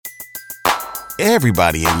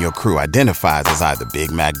Everybody in your crew identifies as either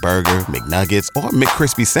Big Mac Burger, McNuggets, or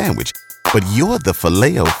McCrispy Sandwich. But you're the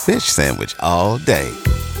Filet-O-Fish Sandwich all day.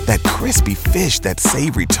 That crispy fish, that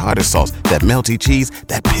savory tartar sauce, that melty cheese,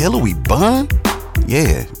 that pillowy bun.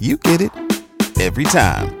 Yeah, you get it. Every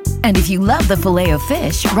time. And if you love the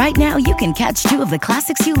Filet-O-Fish, right now you can catch 2 of the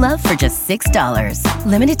classics you love for just $6.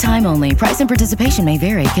 Limited time only. Price and participation may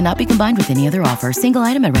vary. Cannot be combined with any other offer. Single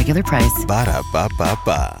item at regular price.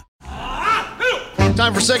 Ba-da-ba-ba-ba.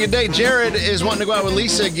 Time for second date. Jared is wanting to go out with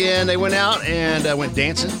Lisa again. They went out and went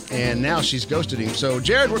dancing, and now she's ghosted him. So,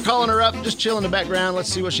 Jared, we're calling her up. Just chill in the background. Let's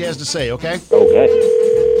see what she has to say, okay? Okay.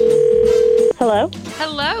 Hello?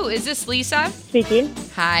 Hello, is this Lisa? Speaking.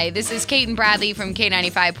 Hi, this is Cait and Bradley from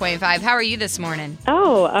K95.5. How are you this morning?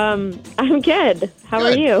 Oh, I'm good. How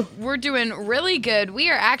are you? We're doing really good. We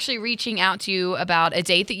are actually reaching out to you about a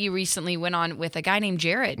date that you recently went on with a guy named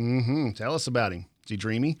Jared. Mm-hmm. Tell us about him. Is he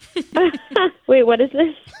dreamy? Wait, what is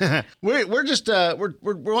this? we're just we're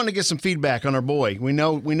wanting to get some feedback on our boy. We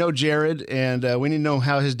know Jared, and we need to know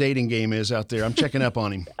how his dating game is out there. I'm checking up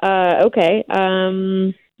on him. Okay.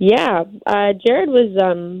 Yeah. Jared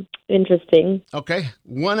was interesting. Okay.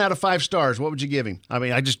 1 out of 5 stars. What would you give him? I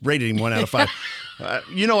mean, I just rated him 1 out of 5.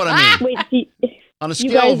 You know what I mean? Wait, On a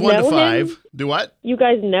scale of 1 to 5. Him? Do what? You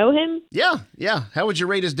guys know him? Yeah. How would you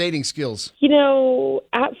rate his dating skills? You know,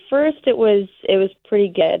 at first it was pretty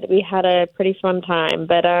good. We had a pretty fun time,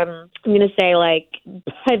 but I'm gonna say, like,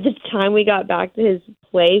 by the time we got back to his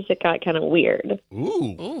place, it got kind of weird.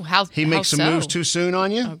 Ooh, how he makes some so? moves too soon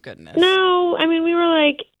on you? Oh goodness. No, I mean, we were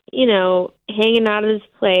like, hanging out at his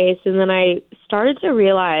place, and then I started to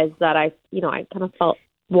realize that I kind of felt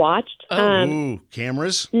watched. Ooh,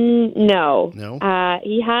 cameras? No.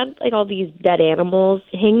 He had like all these dead animals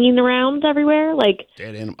hanging around everywhere, like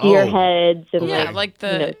dead animals, deer heads, and like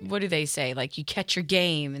what do they say? Like you catch your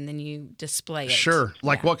game and then you display it. Sure.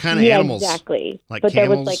 Like what kind of animals? Exactly. Like but there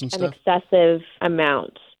was camels like and an stuff? excessive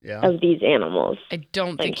amount of these animals. I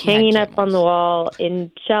don't Like think he hanging had up on the wall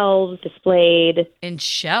in shelves, displayed. in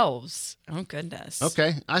shelves. Oh goodness.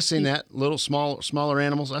 Okay, I've seen that. Little smaller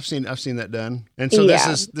animals. I've seen that done. And so this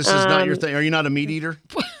is not your thing. Are you not a meat eater?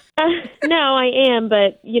 No, I am,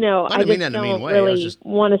 but I mean just that in a mean don't way. really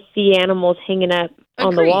want to see animals hanging up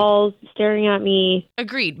on the Agreed. walls, staring at me.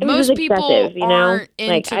 Agreed. It was Most just people excessive, aren't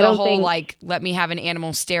Like, into I the don't whole think- let me have an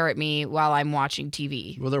animal stare at me while I'm watching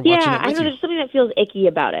TV. Well, they're watching Yeah, it I with know you. there's something that feels icky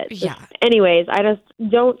about it. Yeah. Anyways, I just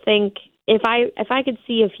don't think if I could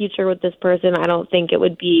see a future with this person, I don't think it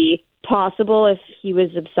would be possible if he was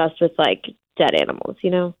obsessed with like dead animals,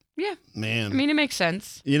 Yeah. Man. I mean, it makes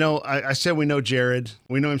sense. I said we know Jared.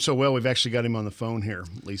 We know him so well, we've actually got him on the phone here,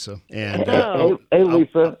 Lisa. And Hey,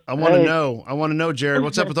 Lisa. I want to know. I want to know, Jared,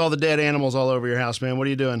 what's up with all the dead animals all over your house, man? What are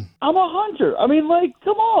you doing? I'm a hunter. I mean, like,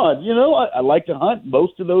 come on. I like to hunt.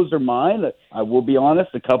 Most of those are mine. I will be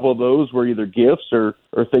honest, a couple of those were either gifts or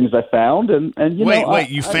things I found. And Wait,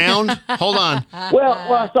 you found? Hold on.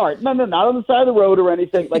 Well, sorry. No, not on the side of the road or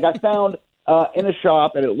anything. Like, I found in a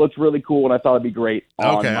shop, and it looked really cool, and I thought it'd be great. Okay,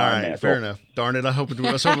 all right, mantle. fair enough. Darn it, I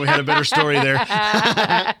was hoping we had a better story there.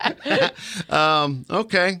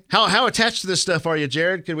 Okay, how attached to this stuff are you,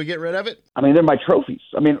 Jared? Could we get rid of it? I mean, they're my trophies.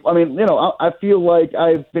 I feel like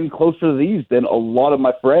I've been closer to these than a lot of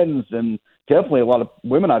my friends and definitely a lot of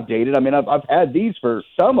women I've dated. I mean, I've had these for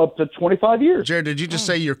some up to 25 years. Jared, did you just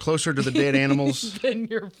say you're closer to the dead animals than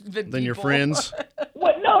your friends?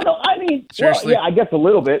 What? No. I mean, Seriously? well, yeah, I guess a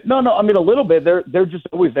little bit. No. I mean, a little bit. They're just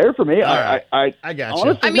always there for me. All right. I got you.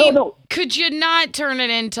 honestly, I mean, no. could you not turn it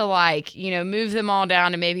into move them all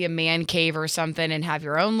down to maybe a man cave or something and have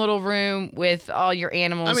your own little room with all your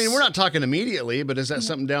animals? I mean, we're not talking immediately, but is that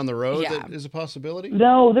something down the road Yeah. that is a possibility?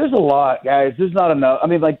 No, there's a lot, guys. There's not enough. I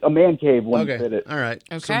mean, like a man cave wouldn't fit it. All right.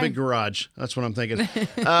 So Okay. big garage. That's what I'm thinking.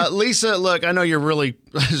 Lisa, look, I know you're really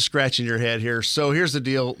scratching your head here. So here's the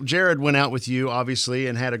deal. Jared went out with you, obviously,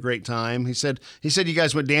 and had a great time. He said you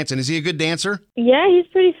guys went dancing. Is he a good dancer? Yeah, he's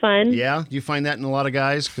pretty fun. Yeah? You find that in a lot of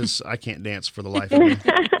guys? Because I can't dance for the life of me.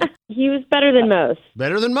 He was better than most.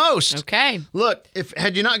 Better than most. Okay. Look,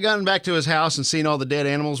 had you not gone back to his house and seen all the dead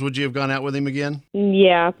animals, would you have gone out with him again?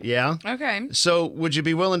 Yeah. Yeah? Okay. So would you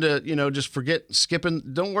be willing to, just skipping?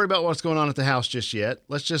 Don't worry about what's going on at the house just yet.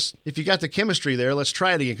 If you got the chemistry there, let's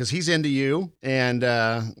try it again because he's into you. And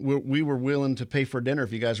we were willing to pay for dinner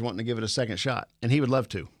if you guys are wanting to give it a second shot. And he would love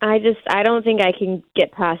to. I don't think I can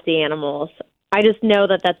get past the animals. I just know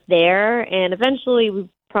that that's there, and eventually we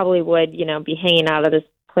probably would, be hanging out at this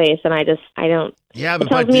place, and I Yeah, but It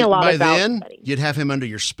tells me a lot by about then, somebody. you'd have him under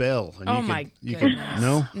your spell. And Oh, you could, my you could, goodness.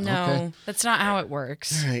 no? No, Okay. that's not how it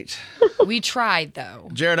works. All right. We tried, though.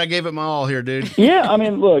 Jared, I gave it my all here, dude. Yeah, I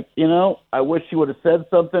mean, look, I wish she would have said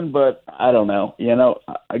something, but I don't know.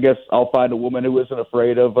 I guess I'll find a woman who isn't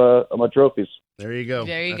afraid of my trophies. There you go.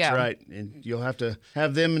 There you That's go. right. And you'll have to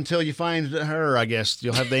have them until you find her, I guess.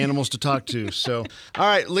 You'll have the animals to talk to. So, all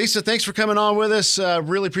right, Lisa, thanks for coming on with us.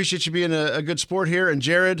 Really appreciate you being a good sport here. And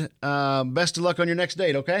Jared, best of luck on your next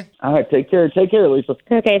date, okay? All right, take care. Take care, Lisa.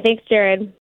 Okay, thanks, Jared.